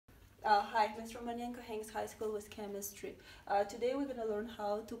Hi, Ms. Romanenko Hanks High School with Chemistry. Today we're going to learn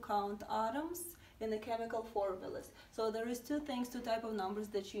how to count atoms in the chemical formulas. So there is two type of numbers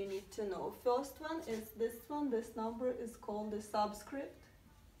that you need to know. First one is this one. This number is called the subscript.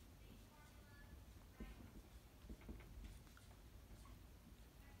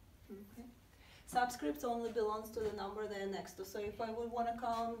 Okay. Subscripts only belongs to the number they're next to. So if I would want to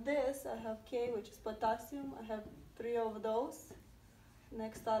count this, I have K, which is potassium. I have 3 of those.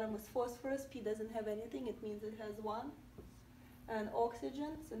 Next atom is phosphorus. P doesn't have anything, it means it has 1. And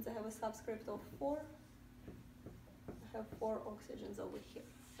oxygen, since I have a subscript of 4, I have 4 oxygens over here.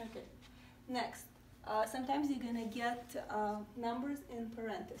 Okay. Next, sometimes you're going to get numbers in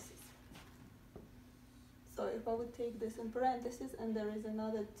parentheses. So if I would take this in parentheses and there is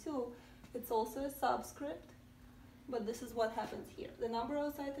another 2, it's also a subscript, but this is what happens here. The number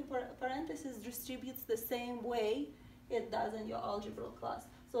outside the parentheses distributes the same way it does in your algebra class.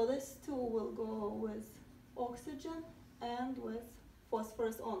 So this 2 will go with oxygen and with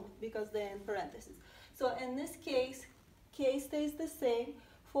phosphorus only because they're in parentheses. So in this case, K stays the same.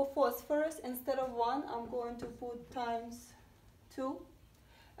 For phosphorus, instead of 1, I'm going to put times 2.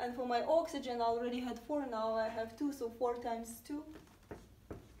 And for my oxygen, I already had 4, now I have 2, so 4 times 2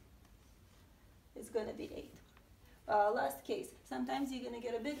 is going to be 8. Last case, sometimes you're going to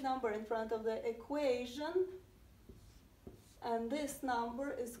get a big number in front of the equation, and this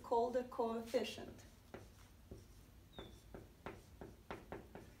number is called a coefficient.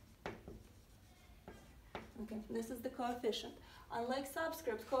 Okay, this is the coefficient. Unlike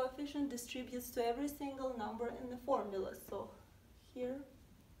subscript, coefficient distributes to every single number in the formula. So here,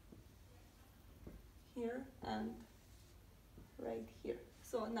 here, and right here.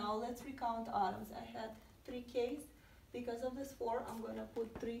 So now let's recount atoms. I had 3 Ks. Because of this 4, I'm going to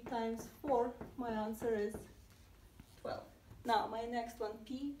put 3 times 4. My answer is 12. Now my next one,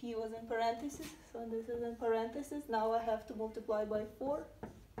 P. P was in parentheses, so this is in parentheses. Now I have to multiply by 4.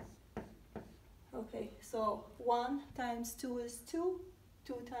 Okay, so 1 times 2 is 2.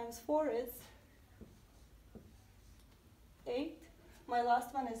 2 times 4 is 8. My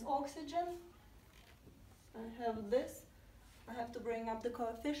last one is oxygen. I have this. I have to bring up the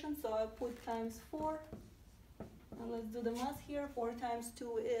coefficient, so I put times 4. And let's do the math here. 4 times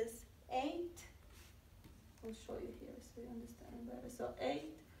 2 is 8. I'll show you here so you understand better. So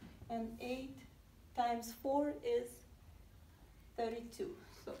 8, and 8 times 4 is 32.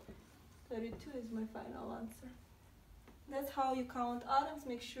 So 32 is my final answer. That's how you count atoms.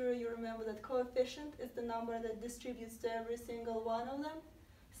 Make sure you remember that coefficient is the number that distributes to every single one of them.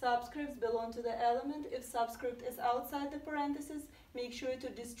 Subscripts belong to the element. If subscript is outside the parentheses, make sure to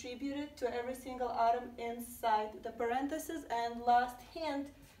distribute it to every single atom inside the parentheses. And last hint,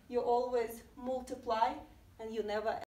 you always multiply and you never